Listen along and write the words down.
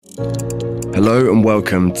Hello and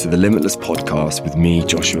welcome to the Limitless podcast with me,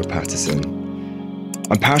 Joshua Patterson.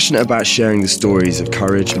 I'm passionate about sharing the stories of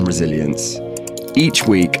courage and resilience. Each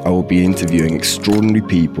week, I will be interviewing extraordinary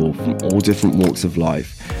people from all different walks of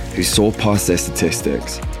life who saw past their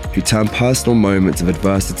statistics, who turned personal moments of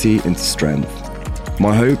adversity into strength.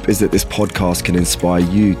 My hope is that this podcast can inspire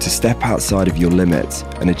you to step outside of your limits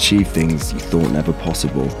and achieve things you thought never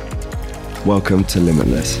possible. Welcome to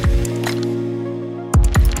Limitless.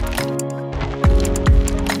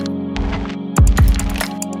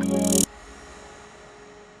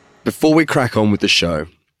 Before we crack on with the show,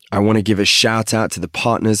 I want to give a shout out to the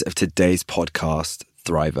partners of today's podcast,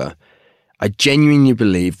 Thriver. I genuinely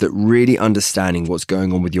believe that really understanding what's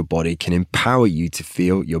going on with your body can empower you to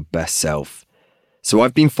feel your best self. So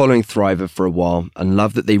I've been following Thriver for a while and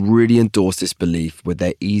love that they really endorse this belief with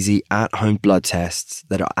their easy at-home blood tests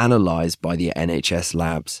that are analysed by the NHS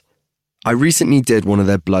labs. I recently did one of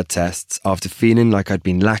their blood tests after feeling like I'd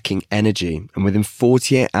been lacking energy, and within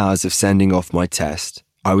 48 hours of sending off my test,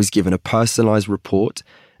 I was given a personalised report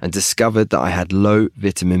and discovered that I had low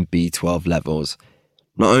vitamin B12 levels.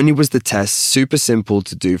 Not only was the test super simple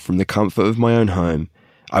to do from the comfort of my own home,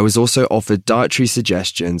 I was also offered dietary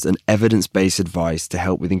suggestions and evidence-based advice to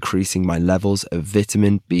help with increasing my levels of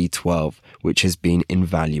vitamin B12, which has been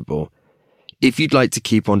invaluable. If you'd like to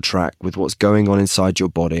keep on track with what's going on inside your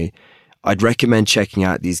body, I'd recommend checking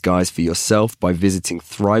out these guys for yourself by visiting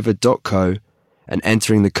thriver.co and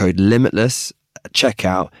entering the code LIMITLESS at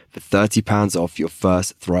checkout for £30 off your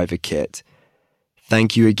first Thriver kit.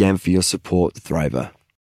 Thank you again for your support, Thriver.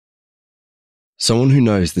 Someone who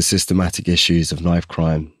knows the systematic issues of knife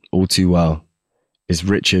crime all too well is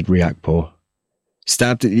Richard Riakporhe.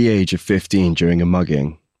 Stabbed at the age of 15 during a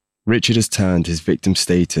mugging, Richard has turned his victim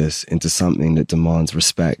status into something that demands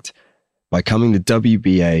respect by becoming the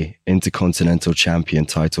WBA Intercontinental Champion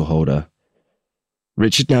title holder.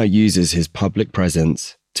 Richard now uses his public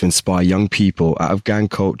presence to inspire young people out of gang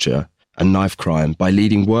culture and knife crime by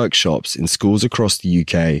leading workshops in schools across the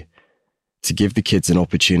UK to give the kids an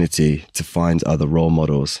opportunity to find other role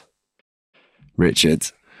models. Richard.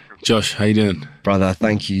 Josh, how you doing? Brother,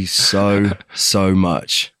 thank you so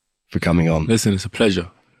much for coming on. Listen, it's a pleasure.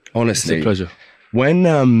 Honestly. It's a pleasure. When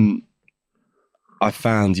I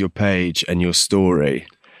found your page and your story,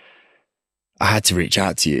 I had to reach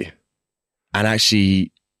out to you. And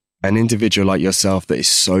actually, an individual like yourself that is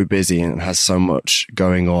so busy and has so much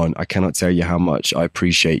going on, I cannot tell you how much I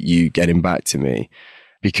appreciate you getting back to me,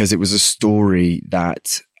 because it was a story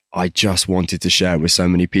that I just wanted to share with so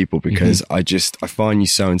many people, because I find you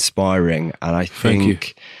so inspiring, and I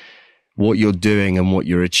think what you're doing and what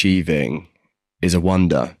you're achieving is a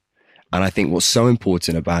wonder. And I think what's so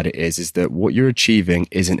important about it is that what you're achieving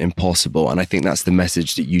isn't impossible. And I think that's the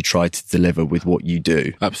message that you try to deliver with what you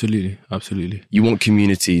do. Absolutely. Absolutely. You want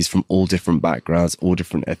communities from all different backgrounds, all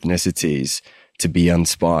different ethnicities to be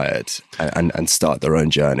inspired and start their own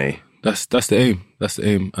journey. That's the aim. That's the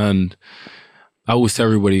aim. And I always tell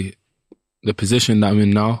everybody, the position that I'm in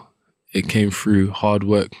now, it came through hard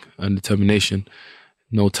work and determination,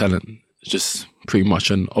 no talent. It's just pretty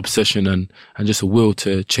much an obsession and just a will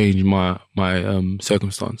to change my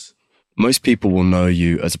circumstance. Most people will know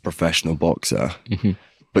you as a professional boxer,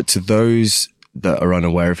 but to those that are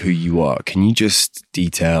unaware of who you are, can you just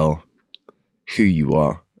detail who you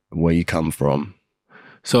are, where you come from?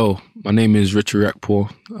 So, my name is Richard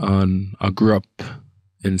Riakporhe, and I grew up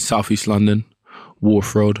in southeast London,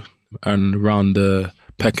 Wharf Road, and around the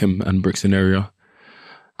Peckham and Brixton area.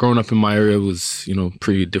 Growing up in my area was,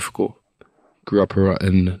 pretty difficult. Grew up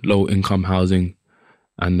in low-income housing,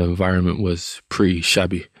 and the environment was pretty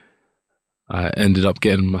shabby. I ended up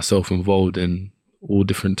getting myself involved in all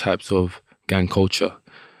different types of gang culture,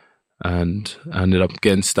 and I ended up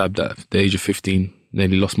getting stabbed at the age of 15,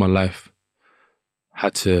 nearly lost my life.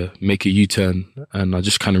 Had to make a U-turn, and I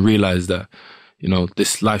just kind of realized that,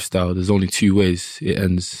 this lifestyle, there's only two ways it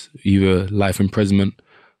ends, either life imprisonment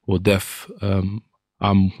or death.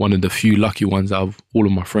 I'm one of the few lucky ones out of all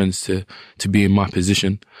of my friends to be in my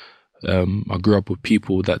position. I grew up with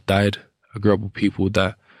people that died. I grew up with people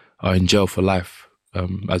that are in jail for life,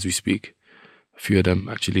 as we speak. A few of them,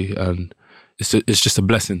 actually. And it's just a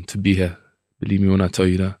blessing to be here. Believe me when I tell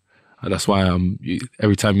you that. And that's why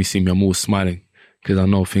every time you see me, I'm always smiling, because I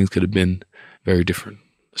know things could have been very different.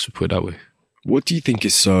 Let's put it that way. What do you think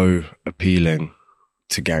is so appealing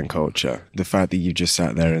to gang culture? The fact that you just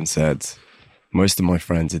sat there and said, most of my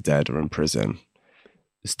friends are dead or in prison.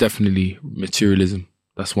 It's definitely materialism.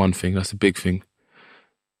 That's one thing. That's a big thing.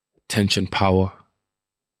 Attention, power.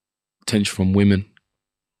 Attention from women.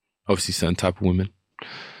 Obviously certain type of women.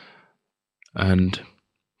 And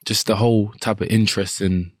just the whole type of interest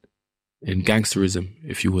in gangsterism,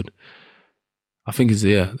 if you would. I think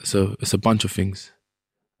it's a bunch of things.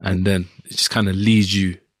 And then it just kind of leads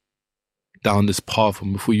you down this path,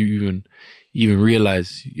 and before you even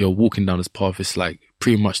realize you're walking down this path, it's like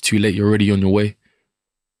pretty much too late. You're already on your way.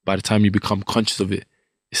 By the time you become conscious of it,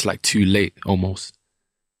 it's like too late almost.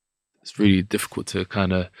 It's really difficult to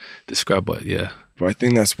kind of describe, but yeah. But I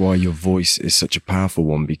think that's why your voice is such a powerful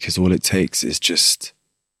one, because all it takes is just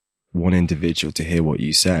one individual to hear what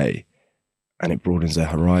you say, and it broadens their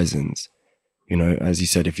horizons. You know, as you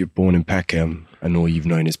said, if you're born in Peckham and all you've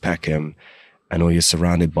known is Peckham and all you're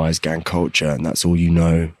surrounded by is gang culture and that's all you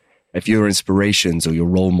know, if your inspirations or your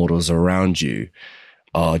role models around you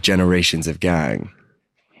are generations of gang,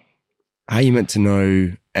 how are you meant to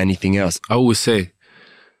know anything else? I always say,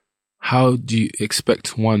 how do you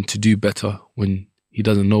expect one to do better when he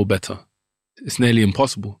doesn't know better? It's nearly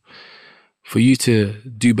impossible. For you to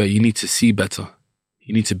do better, you need to see better.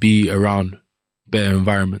 You need to be around better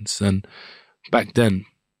environments. And back then,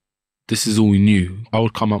 this is all we knew. I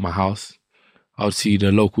would come out my house. I would see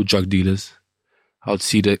the local drug dealers. I would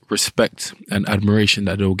see the respect and admiration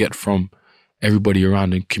that they'll get from everybody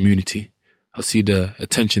around the community. I'll see the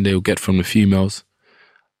attention they will get from the females.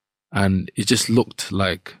 And it just looked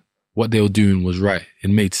like what they were doing was right. It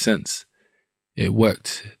made sense. It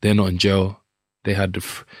worked. They're not in jail. They had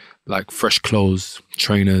fresh clothes,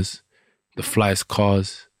 trainers, the flyest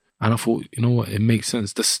cars. And I thought, you know what, it makes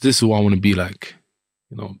sense. This is what I want to be like.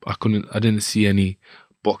 You know, I didn't see any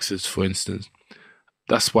boxes, for instance.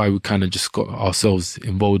 That's why we kind of just got ourselves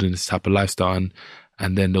involved in this type of lifestyle.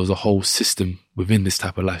 And then there was a whole system within this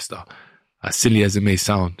type of lifestyle. As silly as it may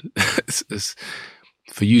sound, it's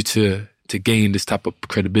for you to gain this type of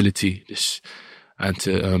credibility and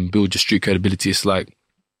to build your street credibility, it's like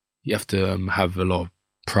you have to have a lot of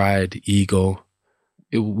pride, ego.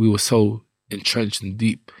 We were so entrenched and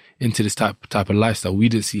deep into this type of lifestyle. We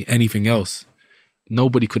didn't see anything else.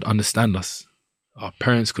 Nobody could understand us. Our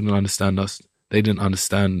parents couldn't understand us. They didn't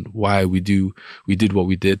understand why we did what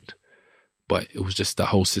we did. But it was just the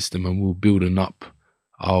whole system, and we were building up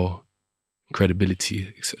our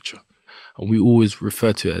credibility, etc. And we always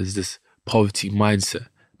refer to it as this poverty mindset,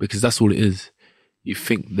 because that's all it is. You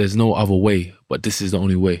think there's no other way, but this is the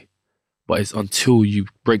only way. But it's until you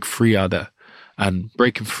break free out of that. And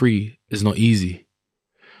breaking free is not easy.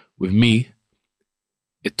 With me,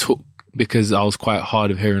 it took, because I was quite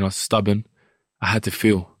hard of hearing, I was stubborn, I had to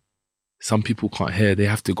feel. Some people can't hear, they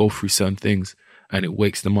have to go through certain things and it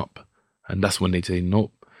wakes them up. And that's when they say,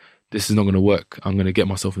 nope, this is not going to work. I'm going to get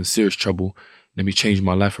myself in serious trouble. Let me change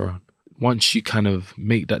my life around. Once you kind of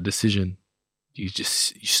make that decision, you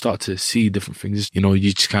start to see different things. You know,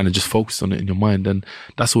 you just kind of just focus on it in your mind. And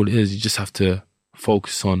that's all it is. You just have to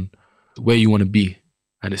focus on where you want to be.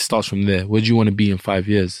 And it starts from there. Where do you want to be in 5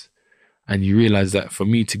 years? And you realize that for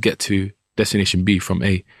me to get to destination B from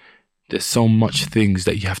A, there's so much things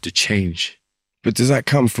that you have to change. But does that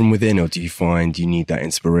come from within, or do you find you need that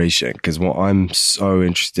inspiration? Because what I'm so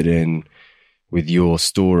interested in with your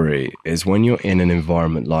story is when you're in an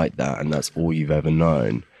environment like that and that's all you've ever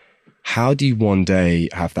known, how do you one day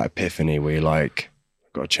have that epiphany where you're like,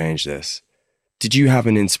 I've got to change this? Did you have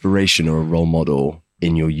an inspiration or a role model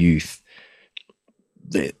in your youth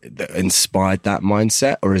that inspired that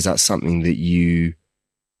mindset, or is that something that you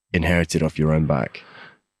inherited off your own back?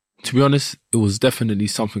 To be honest, it was definitely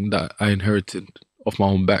something that I inherited off my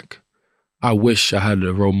own back. I wish I had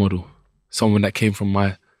a role model, someone that came from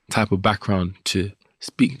my type of background to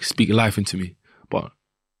speak life into me. But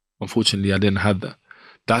unfortunately, I didn't have that.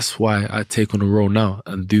 That's why I take on a role now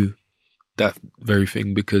and do that very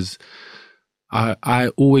thing, because I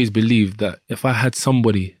always believed that if I had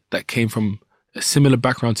somebody that came from a similar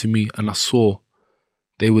background to me and I saw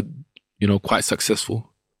they were, quite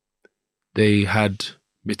successful, they had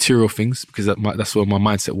material things, because that's where my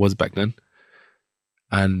mindset was back then,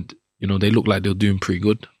 and they looked like they were doing pretty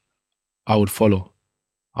good, I would follow.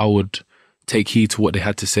 I would take heed to what they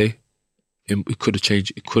had to say. It could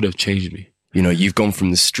have changed me. You've gone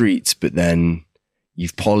from the streets, but then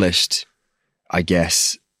you've polished, I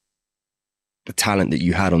guess, the talent that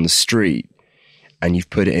you had on the street, and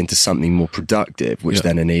you've put it into something more productive, which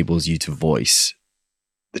then enables you to voice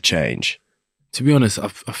the change. To be honest, I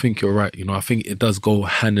think you're right. I think it does go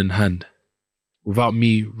hand in hand. Without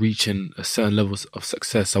me reaching a certain level of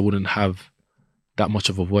success, I wouldn't have that much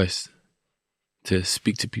of a voice to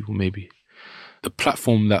speak to people, maybe. The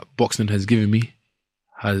platform that boxing has given me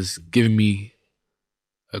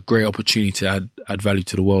a great opportunity to add value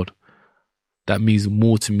to the world. That means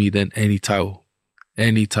more to me than any title.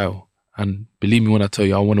 And believe me when I tell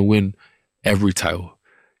you, I want to win every title.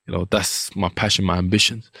 You know, that's my passion, my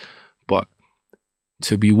ambitions. But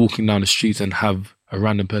to be walking down the streets and have a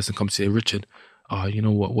random person come say, Richard, you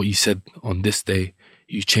know what you said on this day,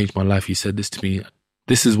 you changed my life. You said this to me.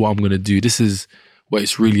 This is what I'm going to do. This is what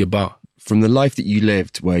it's really about. From the life that you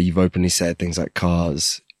lived, where you've openly said things like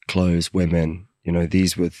cars, clothes, women, you know,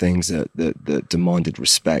 these were things that demanded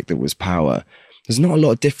respect, that was power. There's not a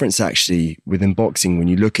lot of difference actually within boxing when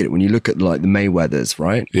you look at it. When you look at like the Mayweathers,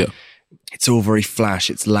 right? Yeah. It's all very flash,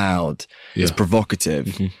 it's loud, it's provocative.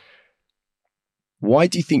 Mm-hmm. Why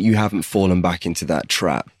do you think you haven't fallen back into that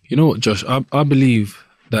trap? You know what, Josh? I believe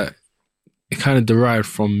that it kind of derived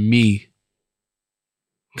from me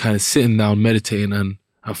kind of sitting down, meditating and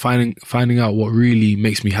finding out what really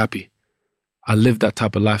makes me happy. I live that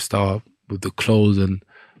type of lifestyle with the clothes and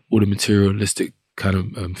all the materialistic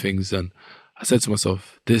kind of things. And I said to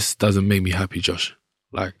myself, this doesn't make me happy, Josh.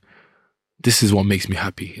 Like, this is what makes me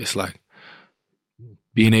happy. It's like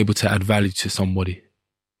being able to add value to somebody,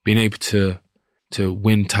 being able to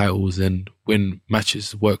win titles and win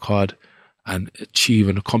matches, work hard and achieve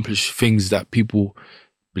and accomplish things that people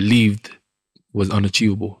believed was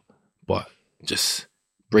unachievable, but just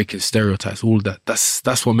breaking stereotypes, all that.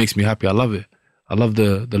 That's what makes me happy. I love it. I love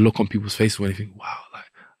the look on people's faces when they think, wow,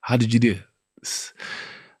 like, how did you do it?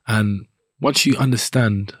 And once you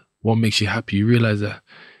understand what makes you happy, you realize that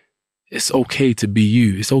it's okay to be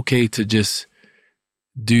you. It's okay to just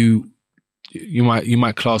do. You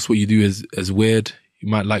might class what you do as weird. You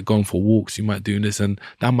might like going for walks. You might do this, and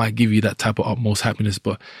that might give you that type of utmost happiness.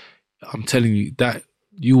 But I'm telling you that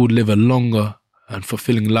you will live a longer and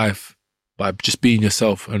fulfilling life by just being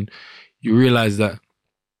yourself. And you realize that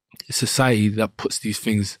it's society that puts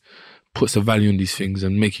a value on these things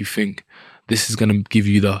and make you think this is going to give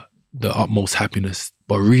you the utmost happiness.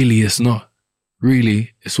 But really, it's not.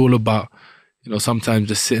 Really, it's all about, you know, sometimes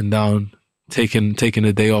just sitting down, taking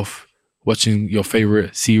a day off, watching your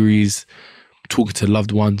favorite series, talking to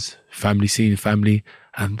loved ones, seeing family,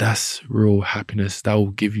 and that's real happiness. That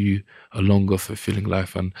will give you a longer, fulfilling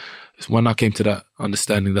life. And it's when I came to that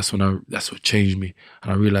understanding, that's what changed me,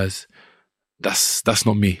 and I realized that's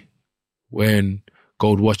not me. Wearing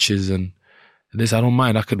gold watches and this, I don't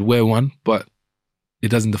mind. I could wear one, but it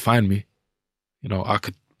doesn't define me. You know, I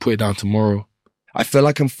could put it down tomorrow. I feel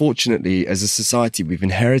like, unfortunately, as a society, we've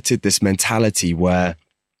inherited this mentality where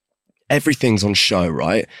everything's on show,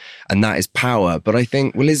 right? And that is power. But I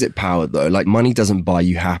think, well, is it power though? Like, money doesn't buy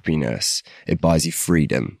you happiness. It buys you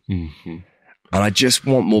freedom. Mm-hmm. And I just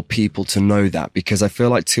want more people to know that, because I feel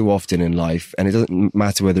like too often in life, and it doesn't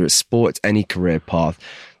matter whether it's sports, any career path,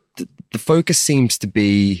 the focus seems to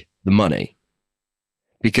be the money.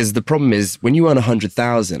 Because the problem is, when you earn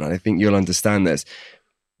 100,000, and I think you'll understand this,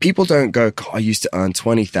 people don't go, I used to earn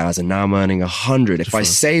 20,000, now I'm earning 100. If I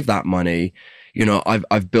save that money, you know,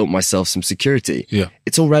 I've built myself some security. Yeah.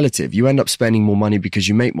 It's all relative. You end up spending more money because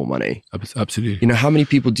you make more money. Absolutely. You know, how many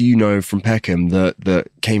people do you know from Peckham that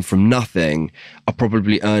came from nothing, are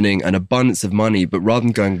probably earning an abundance of money, but rather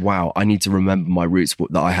than going, wow, I need to remember my roots,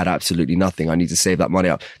 that I had absolutely nothing, I need to save that money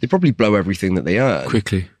up, they probably blow everything that they earn.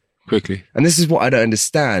 Quickly. And this is what I don't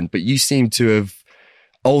understand, but you seem to have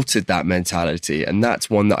altered that mentality, and that's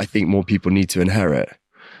one that I think more people need to inherit.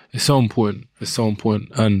 It's so important.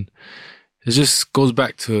 And it just goes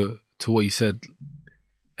back to what you said.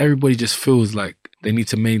 Everybody just feels like they need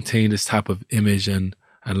to maintain this type of image and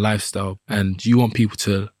lifestyle. And you want people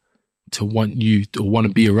to want you, or want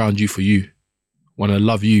to be around you for you, want to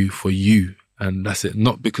love you for you. And that's it.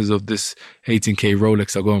 Not because of this 18K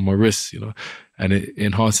Rolex I got on my wrist, you know, and it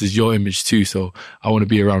enhances your image too. So I want to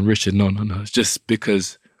be around Richard. No. It's just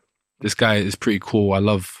because this guy is pretty cool. I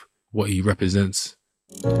love what he represents.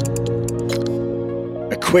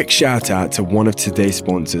 A quick shout out to one of today's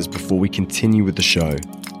sponsors before we continue with the show.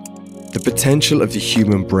 The potential of the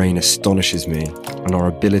human brain astonishes me, and our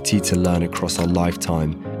ability to learn across our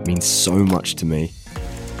lifetime means so much to me.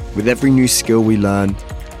 With every new skill we learn,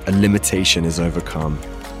 a limitation is overcome.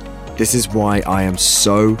 This is why I am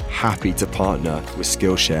so happy to partner with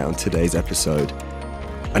Skillshare on today's episode,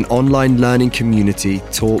 an online learning community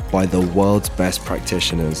taught by the world's best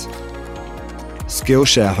practitioners.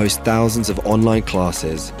 Skillshare hosts thousands of online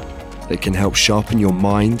classes that can help sharpen your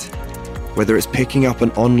mind, whether it's picking up an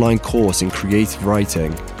online course in creative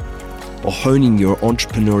writing or honing your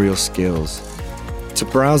entrepreneurial skills. To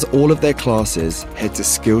browse all of their classes, head to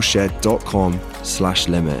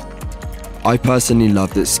Skillshare.com/limit. I personally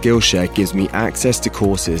love that Skillshare gives me access to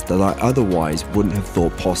courses that I otherwise wouldn't have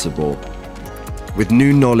thought possible, with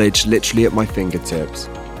new knowledge literally at my fingertips.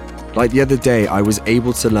 Like the other day, I was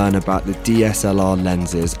able to learn about the DSLR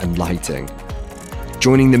lenses and lighting.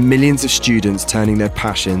 joining the millions of students turning their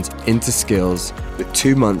passions into skills with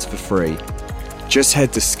 2 months for free. Just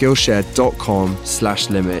head to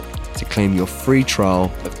Skillshare.com/limit to claim your free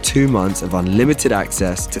trial of 2 months of unlimited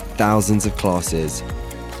access to thousands of classes.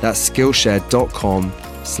 That's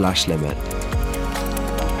Skillshare.com/limit.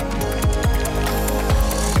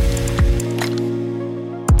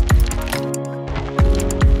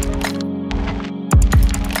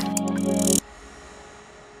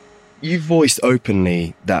 You voiced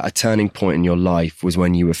openly that a turning point in your life was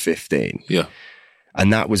when you were 15. Yeah.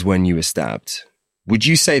 And that was when you were stabbed. Would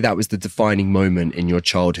you say that was the defining moment in your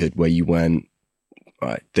childhood where you went,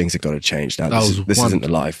 right, things have got to change now. This isn't the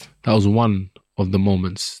life. That was one of the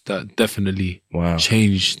moments that definitely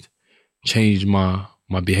changed my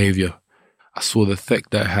behavior. I saw the effect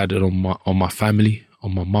that it had on my family,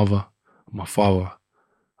 on my mother, on my father.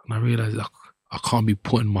 And I realized I can't be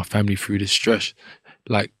putting my family through this stress.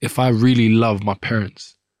 Like, if I really love my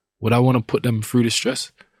parents, would I want to put them through this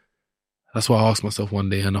stress? That's what I asked myself one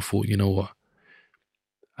day, and I thought, you know what?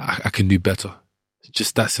 I can do better. It's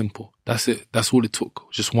just that simple. That's it. That's all it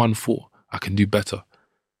took. Just one thought. I can do better.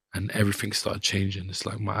 And everything started changing. It's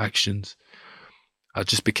like my actions. I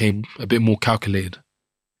just became a bit more calculated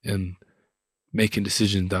in making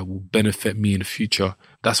decisions that will benefit me in the future.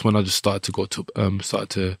 That's when I just started to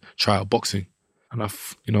try out boxing. And I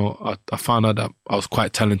found out that I was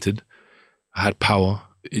quite talented. I had power.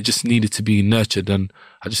 It just needed to be nurtured, and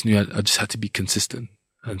I just knew I just had to be consistent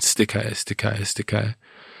and stick at it.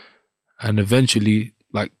 And eventually,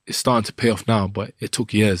 like, it's starting to pay off now, but it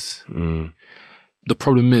took years. The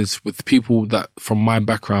problem is with people that from my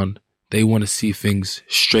background, they want to see things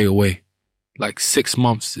straight away. Like 6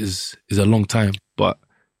 months is a long time, but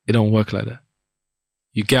it don't work like that.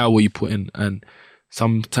 You get out what you put in, and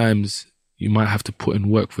sometimes you might have to put in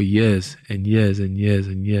work for years and years and years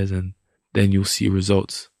and years, and then you'll see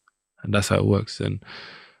results. And that's how it works. And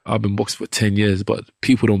I've been boxing for 10 years, but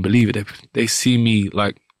people don't believe it. They see me,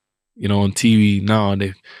 like, you know, on TV now,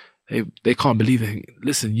 and they can't believe it.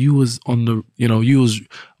 Listen, you was on the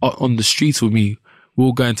streets with me. We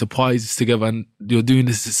were going to parties together, and you're doing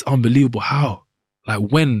this. It's unbelievable. How? Like,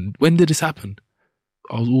 when did this happen?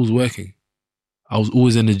 I was always working. I was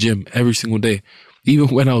always in the gym every single day. Even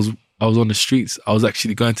when I was on the streets, I was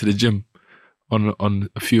actually going to the gym on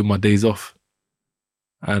a few of my days off.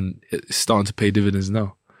 And it's starting to pay dividends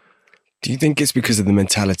now. Do you think it's because of the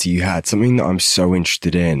mentality you had? Something that I'm so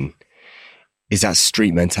interested in is that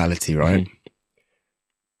street mentality, right? Mm-hmm.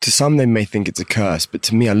 To some, they may think it's a curse, but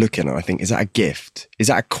to me, I look at it and I think, is that a gift? Is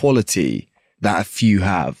that a quality that a few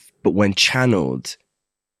have, but when channeled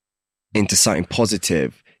into something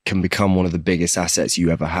positive, can become one of the biggest assets you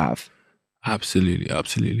ever have? Absolutely,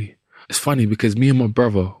 absolutely. It's funny because me and my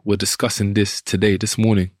brother were discussing this this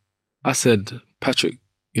morning. I said, Patrick,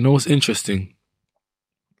 you know what's interesting?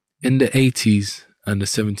 In the 80s and the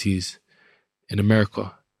 70s in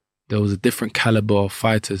America, there was a different caliber of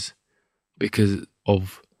fighters because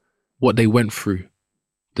of what they went through,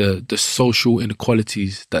 the social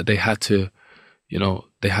inequalities that they had to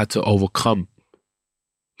overcome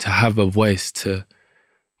to have a voice, to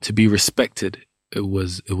be respected. It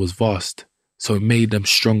was vast. So it made them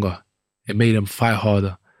stronger. It made them fight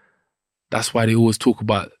harder. That's why they always talk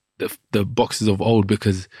about the boxers of old,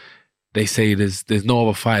 because they say there's no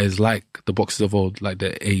other fighters like the boxers of old, like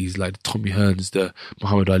the A's, like the Tommy Hearns, the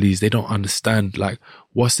Muhammad Ali's. They don't understand, like,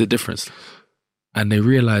 what's the difference? And they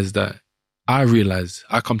realize that, I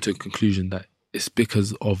come to a conclusion that it's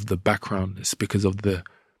because of the background. It's because of the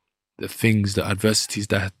things, the adversities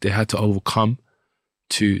that they had to overcome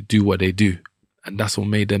to do what they do. And that's what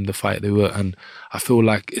made them the fight they were. And I feel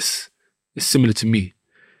like it's similar to me.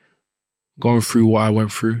 Going through what I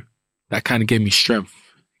went through, that kind of gave me strength,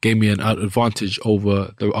 gave me an advantage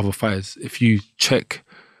over the other fighters. If you check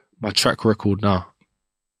my track record now,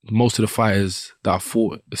 most of the fighters that I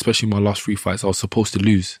fought, especially my last 3 fights, I was supposed to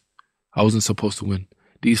lose. I wasn't supposed to win.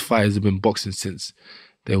 These fighters have been boxing since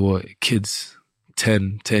they were kids,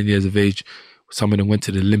 10 years of age. Some of them went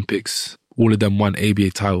to the Olympics. All of them won ABA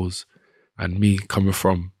titles. And me coming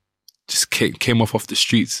from, just came off the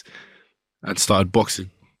streets and started boxing.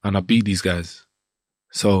 And I beat these guys.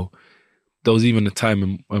 So there was even a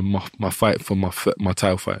time in my fight for my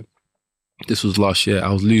title fight. This was last year.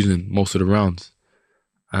 I was losing most of the rounds.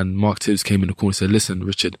 And Mark Tibbs came in the corner and said, listen,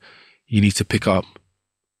 Richard, you need to pick up.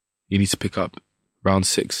 You need to pick up. Round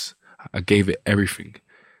 6, I gave it everything.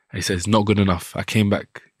 And he said, it's not good enough. I came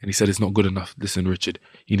back and he said, it's not good enough. Listen, Richard,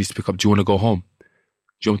 you need to pick up. Do you want to go home?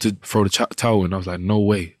 Do you want to throw the towel in? I was like, no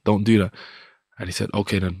way, don't do that. And he said,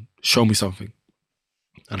 okay, then show me something.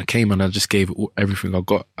 And I came and I just gave it everything I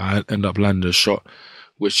got. I ended up landing a shot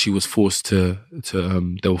which she was forced they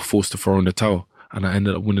were forced to throw in the towel, and I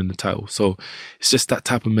ended up winning the title. So it's just that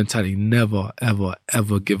type of mentality. Never, ever,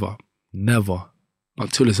 ever give up. Never.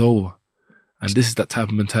 Until it's over. And this is that type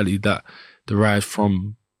of mentality that derives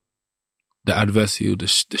from the adversity of the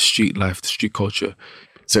street life, the street culture.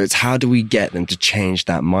 So it's how do we get them to change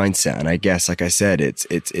that mindset? And I guess, like I said,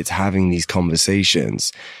 it's having these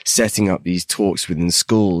conversations, setting up these talks within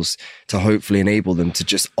schools to hopefully enable them to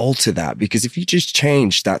just alter that. Because if you just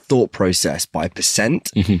change that thought process by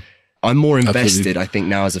percent, I'm more invested, I think,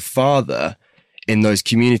 now as a father in those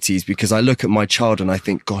communities, because I look at my child and I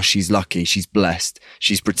think, gosh, she's lucky, she's blessed,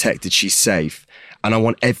 she's protected, she's safe. And I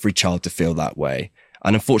want every child to feel that way.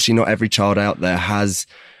 And unfortunately, not every child out there has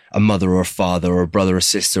a mother or a father or a brother or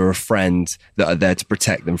sister or a friend that are there to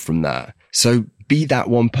protect them from that. So be that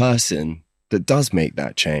one person that does make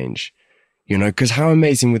that change, you know, because how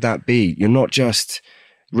amazing would that be? You're not just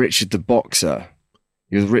Richard the boxer.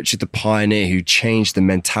 You're Richard the pioneer who changed the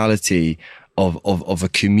mentality of a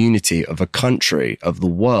community, of a country, of the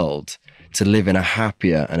world to live in a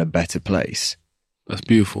happier and a better place. That's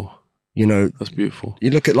beautiful. You know, that's beautiful.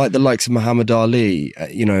 You look at like the likes of Muhammad Ali,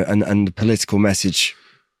 you know, and the political message,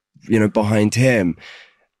 you know, behind him.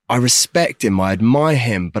 I respect him. I admire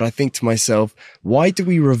him. But I think to myself, why do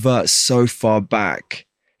we revert so far back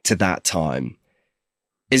to that time?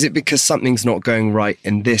 Is it because something's not going right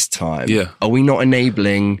in this time? Yeah. Are we not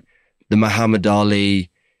enabling the Muhammad Ali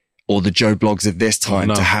or the Joe Bloggs of this time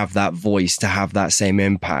to have that voice, to have that same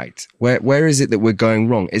impact? Where is it that we're going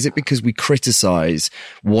wrong? Is it because we criticize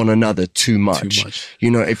one another too much?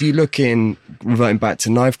 You know, if you look in, reverting back to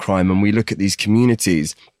knife crime, and we look at these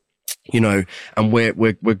communities, you know, and we're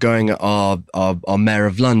going at our mayor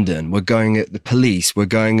of London, we're going at the police, we're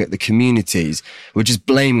going at the communities, we're just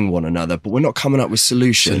blaming one another, but we're not coming up with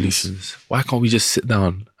solutions. Why can't we just sit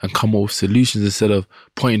down and come up with solutions instead of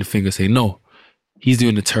pointing the finger and saying, no, he's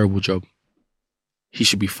doing a terrible job, he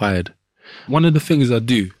should be fired? One of the things I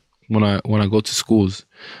do when I go to schools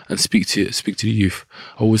and speak to the youth,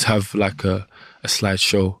 I always have like a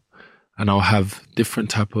slideshow, and I'll have different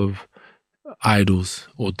type of idols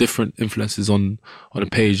or different influences on a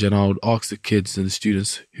page, and I would ask the kids and the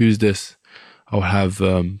students, who's this? I would have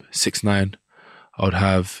 6ix9ine, I would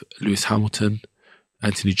have Lewis Hamilton,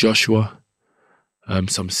 Anthony Joshua,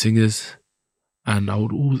 some singers, and I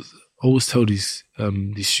would always tell these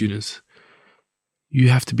students, you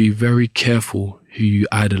have to be very careful who you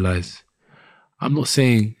idolize. I'm not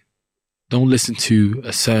saying don't listen to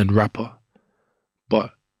a certain rapper,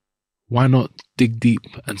 but why not dig deep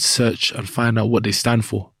and search and find out what they stand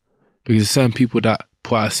for? Because there's certain people that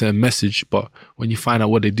put out a certain message, but when you find out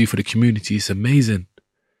what they do for the community, it's amazing.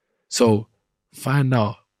 So find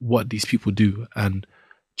out what these people do and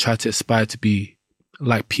try to aspire to be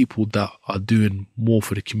like people that are doing more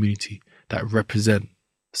for the community, that represent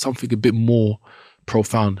something a bit more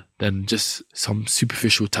profound than just some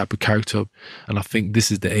superficial type of character. And I think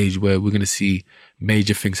this is the age where we're going to see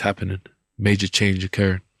major things happening, major change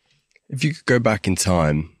occurring. If you could go back in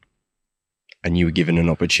time and you were given an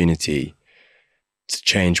opportunity to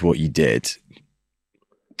change what you did,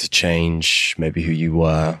 to change maybe who you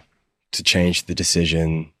were, to change the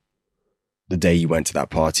decision the day you went to that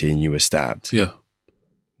party and you were stabbed, yeah,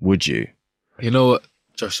 would you? You know what,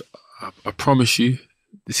 Josh, I promise you,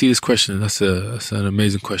 see this question, that's an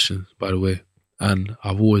amazing question, by the way. And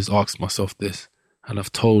I've always asked myself this, and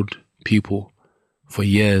I've told people for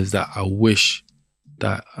years that I wish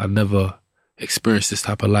that I never experienced this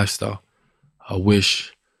type of lifestyle. I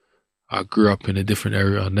wish I grew up in a different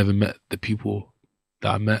area. I never met the people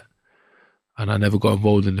that I met, and I never got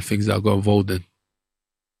involved in the things that I got involved in.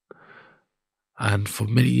 And for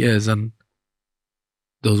many years, and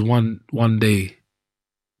there was one day,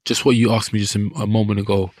 just what you asked me just a moment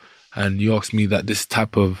ago, and you asked me that this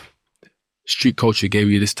type of street culture gave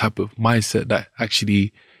you this type of mindset that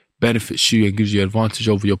actually benefits you and gives you advantage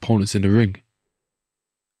over your opponents in the ring.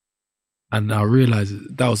 And I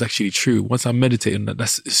realized that was actually true. Once I meditated on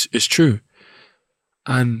that, it's true.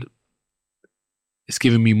 And it's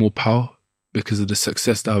given me more power because of the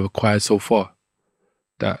success that I've acquired so far.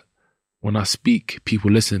 That when I speak, people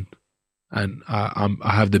listen, and I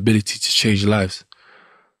have the ability to change lives.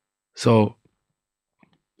 So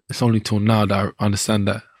it's only till now that I understand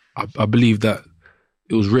that I believe that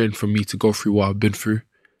it was written for me to go through what I've been through,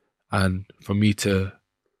 and for me to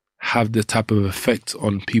have the type of effect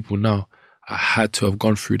on people now, I had to have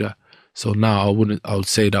gone through that. So now I would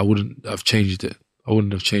say that I wouldn't have changed it. I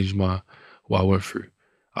wouldn't have changed what I went through.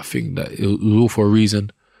 I think that it was all for a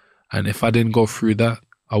reason. And if I didn't go through that,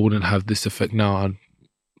 I wouldn't have this effect now. And,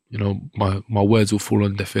 you know, my words will fall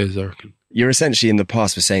on deaf ears, I reckon. You're essentially in the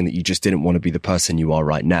past for saying that you just didn't want to be the person you are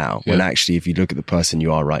right now. Yeah. When actually, if you look at the person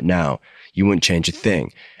you are right now, you wouldn't change a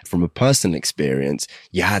thing. From a personal experience,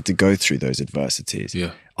 you had to go through those adversities.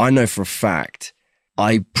 Yeah. I know for a fact,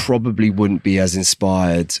 I probably wouldn't be as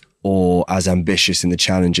inspired or as ambitious in the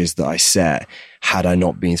challenges that I set had I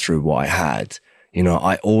not been through what I had. You know,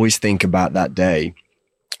 I always think about that day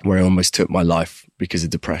where I almost took my life because of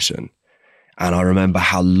depression. And I remember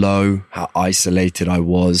how low, how isolated I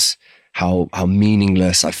was, how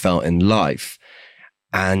meaningless I felt in life.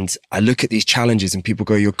 And I look at these challenges and people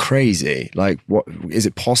go, you're crazy. Like, what, is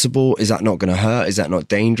it possible? Is that not going to hurt? Is that not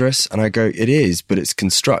dangerous? And I go, it is, but it's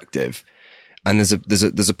constructive. And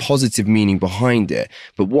there's a positive meaning behind it.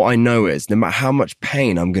 But what I know is no matter how much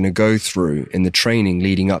pain I'm going to go through in the training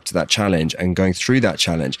leading up to that challenge and going through that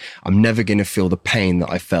challenge, I'm never going to feel the pain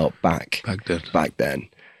that I felt back then.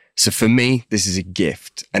 So for me, this is a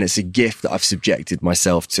gift, and it's a gift that I've subjected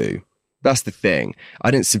myself to. That's the thing.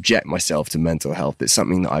 I didn't subject myself to mental health. It's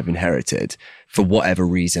something that I've inherited for whatever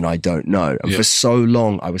reason, I don't know. And for so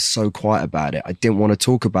long, I was so quiet about it. I didn't want to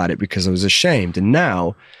talk about it because I was ashamed. And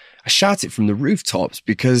now I shout it from the rooftops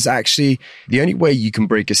because actually the only way you can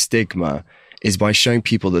break a stigma is by showing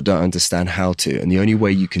people that don't understand how to. And the only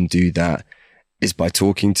way you can do that is by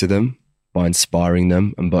talking to them, by inspiring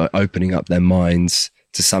them, and by opening up their minds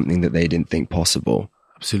to something that they didn't think possible.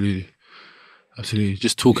 Absolutely.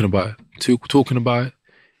 Just talking about it,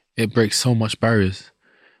 it breaks so much barriers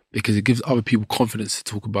because it gives other people confidence to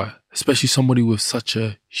talk about it, especially somebody with such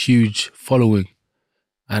a huge following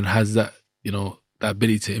and has that, you know, that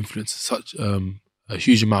ability to influence such a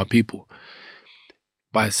huge amount of people.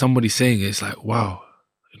 By somebody saying it, it's like, wow,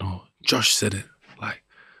 you know, Josh said it. Like,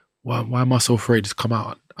 why am I so afraid to come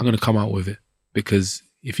out? I'm going to come out with it because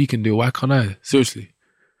if he can do it, why can't I? Seriously.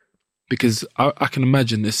 Because I can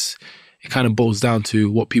imagine this, it kind of boils down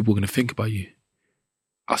to what people are going to think about you.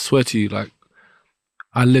 I swear to you, like,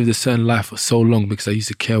 I lived a certain life for so long because I used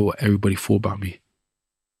to care what everybody thought about me.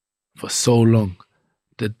 For so long.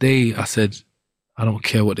 The day I said, I don't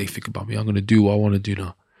care what they think about me, I'm going to do what I want to do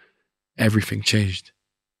now. Everything changed.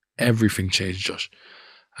 Everything changed, Josh.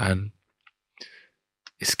 And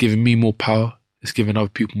it's giving me more power. It's giving other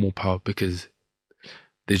people more power because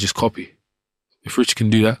they just copy. If Richard can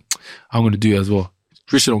do that, I'm going to do it as well.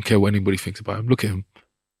 Richard don't care what anybody thinks about him. Look at him.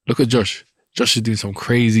 Look at Josh. Josh is doing some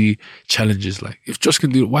crazy challenges. Like, if Josh can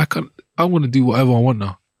do it, why can't I want to do whatever I want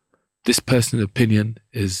now? This person's opinion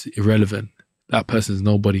is irrelevant. That person's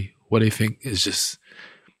nobody. What they think is just,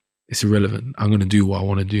 it's irrelevant. I'm going to do what I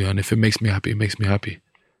want to do. And if it makes me happy, it makes me happy.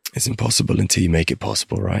 It's impossible until you make it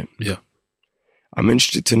possible, right? Yeah. I'm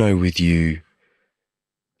interested to know with you,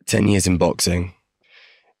 10 years in boxing,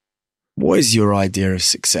 what is your idea of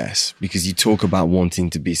success? Because you talk about wanting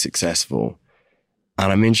to be successful.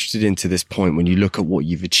 And I'm interested into this point when you look at what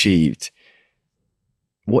you've achieved.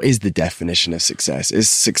 What is the definition of success? Is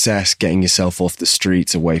success getting yourself off the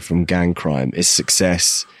streets away from gang crime? Is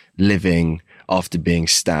success living after being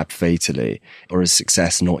stabbed fatally? Or is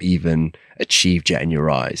success not even achieved yet in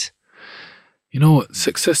your eyes? You know what?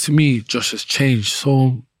 Success to me, Josh, has changed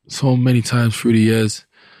so many times through the years.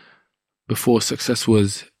 Before, success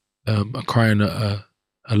was acquiring a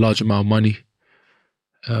large amount of money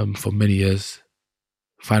for many years.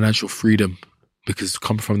 Financial freedom, because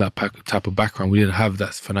coming from that type of background, we didn't have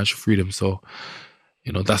that financial freedom. So,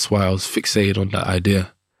 you know, that's why I was fixated on that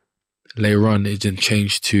idea. Later on, it didn't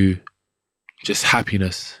change to just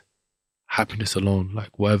happiness alone.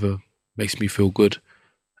 Like, whatever makes me feel good.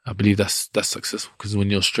 I believe that's successful, because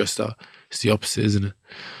when you're stressed out, it's the opposite, isn't it?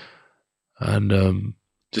 And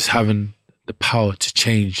just having the power to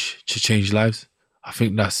change lives, I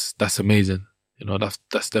think that's amazing. You know,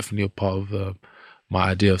 that's definitely a part of my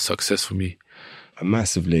idea of success for me. I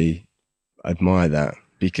massively admire that,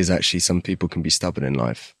 because actually some people can be stubborn in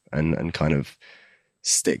life and kind of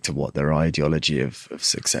stick to what their ideology of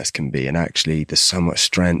success can be. And actually there's so much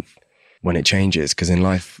strength when it changes, because in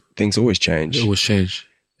life things always change. It always change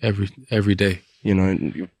every day. You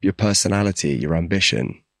know, your personality, your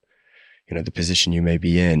ambition, you know, the position you may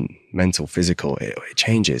be in, mental, physical, it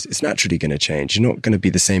changes. It's naturally going to change. You're not going to be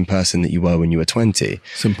the same person that you were when you were 20.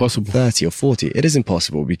 It's impossible. 30 or 40. It is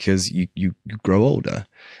impossible, because you grow older,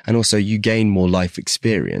 and also you gain more life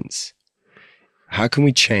experience. How can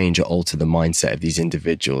we change or alter the mindset of these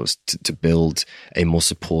individuals to build a more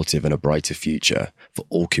supportive and a brighter future for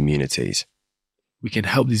all communities? We can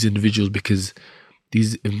help these individuals because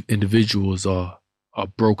these individuals are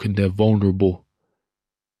broken. They're vulnerable.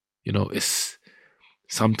 You know, it's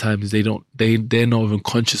sometimes they're not even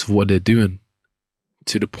conscious of what they're doing,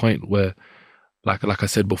 to the point where like I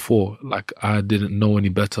said before, like I didn't know any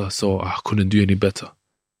better, so I couldn't do any better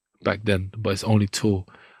back then. But it's only till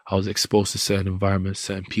I was exposed to certain environments,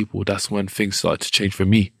 certain people, that's when things started to change for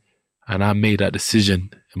me. And I made that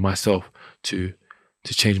decision in myself to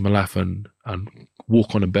change my life and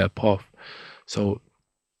walk on a better path. So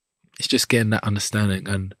it's just getting that understanding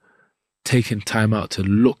and taking time out to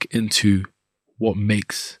look into what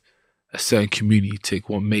makes a certain community tick,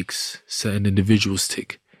 what makes certain individuals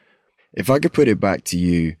tick. If I could put it back to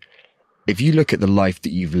you, if you look at the life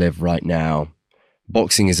that you've lived right now,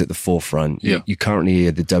 boxing is at the forefront. Yeah. You currently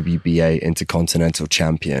are the WBA Intercontinental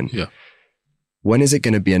Champion. Yeah. When is it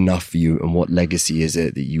going to be enough for you, and what legacy is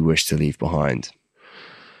it that you wish to leave behind?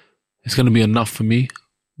 It's going to be enough for me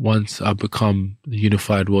once I become the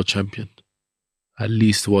unified world champion, at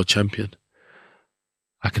least the world champion.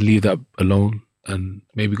 I can leave that alone and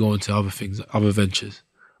maybe go into other things, other ventures.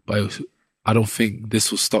 But I don't think this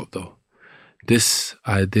will stop though. This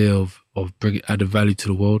idea of bringing added value to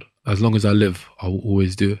the world, as long as I live, I will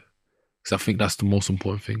always do it. Because I think that's the most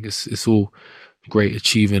important thing. It's all great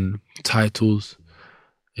achieving titles.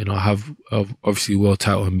 You know, I have obviously world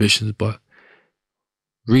title ambitions, but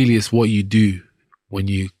really it's what you do when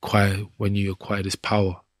you acquire this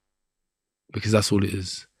power. Because that's all it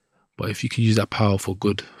is. But if you can use that power for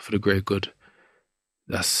good, for the greater good,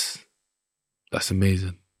 that's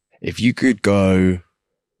amazing. If you could go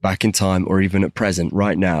back in time, or even at present,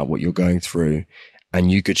 right now, what you're going through,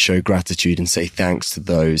 and you could show gratitude and say thanks to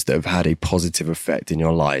those that have had a positive effect in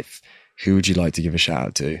your life, who would you like to give a shout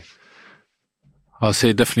out to? I'll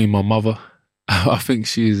say definitely my mother. I think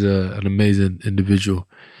she's an amazing individual.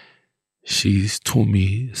 She's taught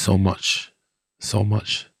me so much.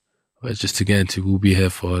 But just to get into, we'll be here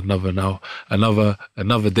for another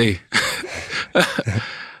day.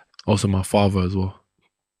 Also my father as well.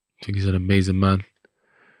 I think he's an amazing man.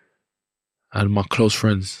 And my close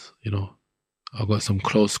friends, you know, I've got some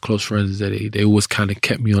close friends that they always kind of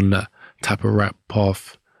kept me on that type of rap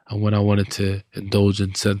path. And when I wanted to indulge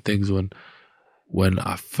in certain things, when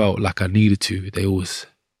I felt like I needed to, they always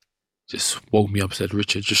just woke me up and said,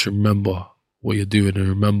 Richard, just remember what you're doing and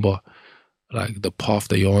remember like the path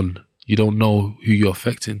that you're on. You don't know who you're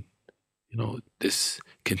affecting. You know,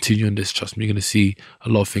 continue on this, trust me, you're going to see a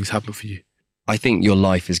lot of things happen for you. I think your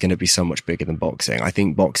life is going to be so much bigger than boxing. I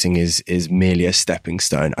think boxing is merely a stepping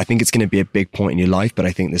stone. I think it's going to be a big point in your life, but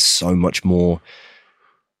I think there's so much more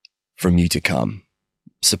from you to come,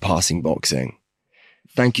 surpassing boxing.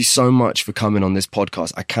 Thank you so much for coming on this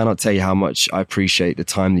podcast. I cannot tell you how much I appreciate the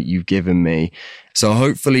time that you've given me. So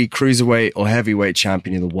hopefully cruiserweight or heavyweight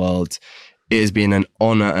champion of the world, it has been an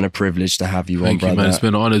honor and a privilege to have you on, brother. Thank you, man. It's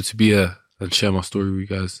been an honor to be here and share my story with you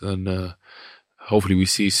guys. And hopefully we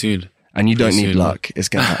see you soon. And you don't need luck. It's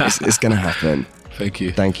gonna happen. Thank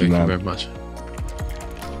you. Thank you, man. Thank you very much.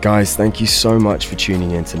 Guys, thank you so much for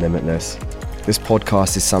tuning in to Limitless. This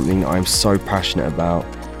podcast is something I'm so passionate about,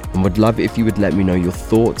 and would love it if you would let me know your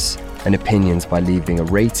thoughts and opinions by leaving a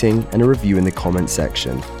rating and a review in the comment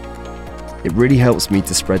section. It really helps me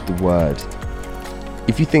to spread the word.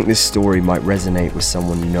 If you think this story might resonate with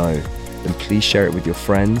someone you know, then please share it with your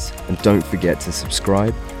friends, and don't forget to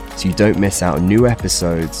subscribe so you don't miss out on new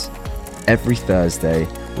episodes every Thursday,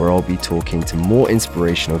 where I'll be talking to more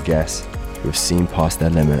inspirational guests who have seen past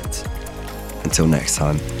their limits. Until next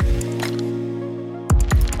time.